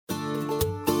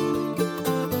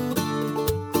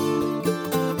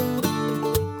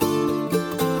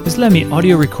Islami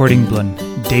audio recording blun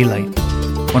Daylight.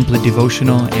 Wanpela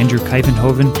devotional Andrew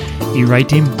Kuyvenhoven,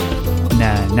 Ritim,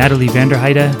 na Natalie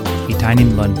Vanderheide,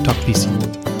 Bihainim lun Tokpisin.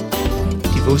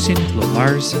 Devotion blo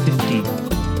Mars 15.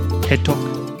 Hetok,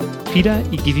 Pita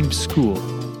Givim Skul.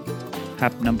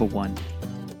 Hap number 1.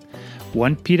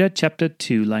 1 Pita chapter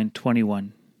 2 line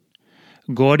 21.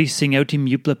 Godi singautim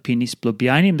yupela pinis blo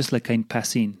Bihainim kain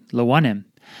pasin, wanem.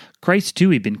 Christ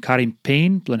too bin karim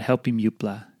pain blon helpim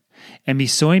yupela. Emi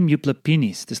soim yupela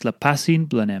pinis pasin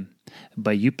wanem,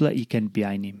 by yupela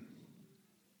Bihainim.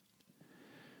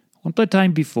 Wanpela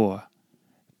time before,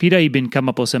 Pita bin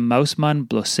kamap Olsem mausman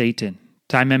blo Satan.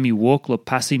 Taim emi walk lo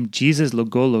pasim Jisas lo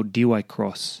go lo diwai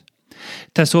kros.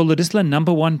 Tasol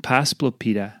namba 1 pass blo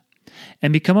Pita.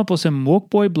 Emi kamap Olsem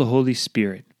wokboi blo Holi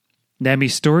Spirit. Nami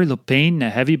stori lo pain na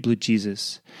heavy blo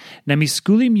Jisas. Nami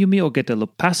skulim yumi ogeta lo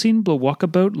pasin blo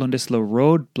walkabout lo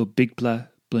road blo bigpla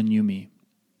blo yumi.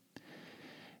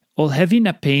 Ol heavy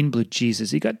na pain blo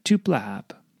Jisas, got tupla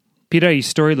hap. Pita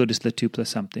stori lo tupla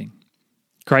something.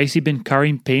 Christ bin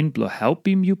karim pain blo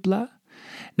helpim yupela.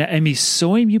 Na emi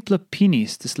soim yupela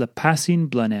pinis pasin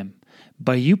wanem,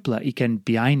 by yupela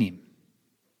Bihainim.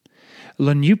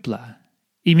 Lon yupela,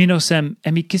 Olsem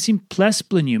emi kisim ples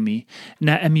blanumi,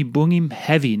 na emi bungim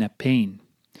heavy na pain.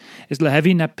 Is la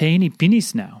heavy na pain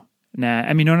pinis now, na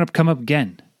emi non come up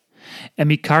again.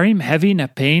 Emi karim heavy na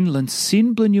pain lon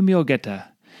sin blanumi ogeta,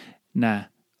 na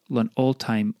lon all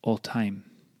time.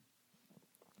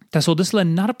 Tasol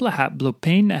not hap blo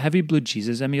pain na heavy blo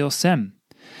Jisas emi Olsem.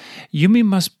 Yumi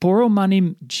must borrow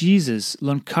manim Jisas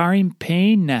lon karim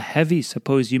pain na heavy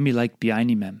suppose yumi like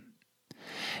Bihainim.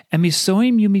 Emi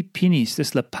soim yumi pinis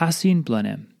pasin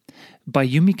wanem, by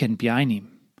yumi Bihainim.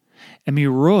 Emi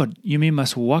rod yumi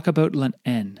must walk about lon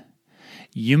en.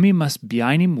 Yumi must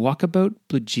Bihainim walk about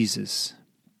blo Jisas.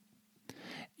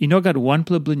 Inogat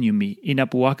Wanpela blo yumi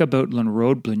inap walk about lon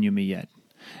road blo yumi yet.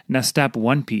 Na stap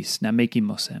one piece na make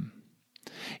Olsem.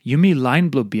 Yumi line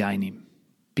blo Bihainim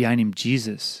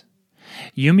Jisas.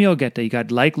 Yumi ogeta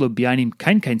got like lo Bihainim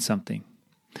kain something.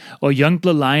 O young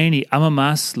blo lion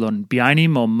amamas lon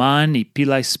Bihainim o man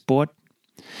pilai sport.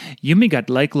 Yumi got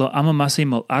like lo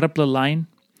amamasim o arapla line.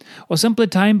 O sample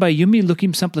time by yumi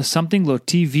lookim sample something lo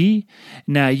TV.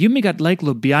 Na yumi got like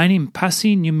lo Bihainim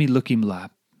pasin yumi lookim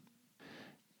lap.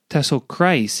 Tasol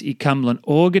Krais kam lon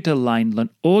ogeta line lon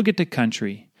ogeta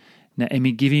country. Na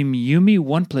emi Givim yumi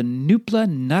Wanpela nupla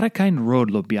narakain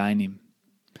road lo Bihainim.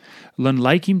 Lon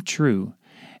like him true,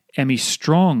 emi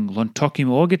strong lon tokim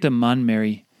ogeta man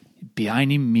Mary,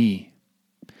 Bihainim me.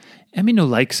 Emi no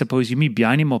like suppose yumi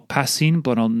Bihainim o pasin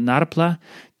bon ol narapla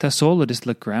tasol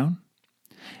la ground.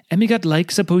 Emi got like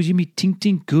suppose yumi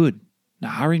tingting good,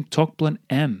 na haring tok blon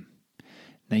em.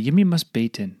 Na yumi must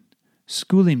baitin,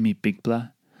 schooling me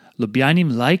bigpla, lo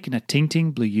Bihainim like na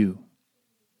tingting blo you.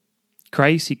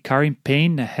 Christ karim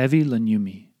pain na heavy lon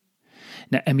yumi.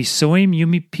 Na emi soim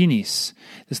yumi pinis,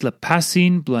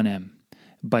 pasin wanem,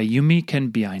 by yumi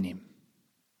Bihainim.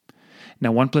 Na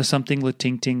Wanpela something lo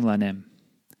tingting lanem.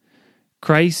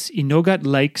 Christ inogat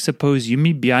like suppose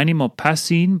yumi Bihainim o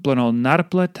pasin ol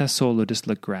narpla tasol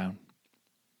lo ground.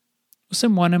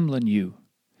 Olsem wanem lon you.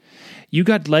 You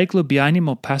got like lo Bihainim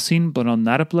o pasin ol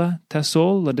narpla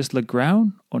tasol lo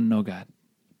ground o nogat.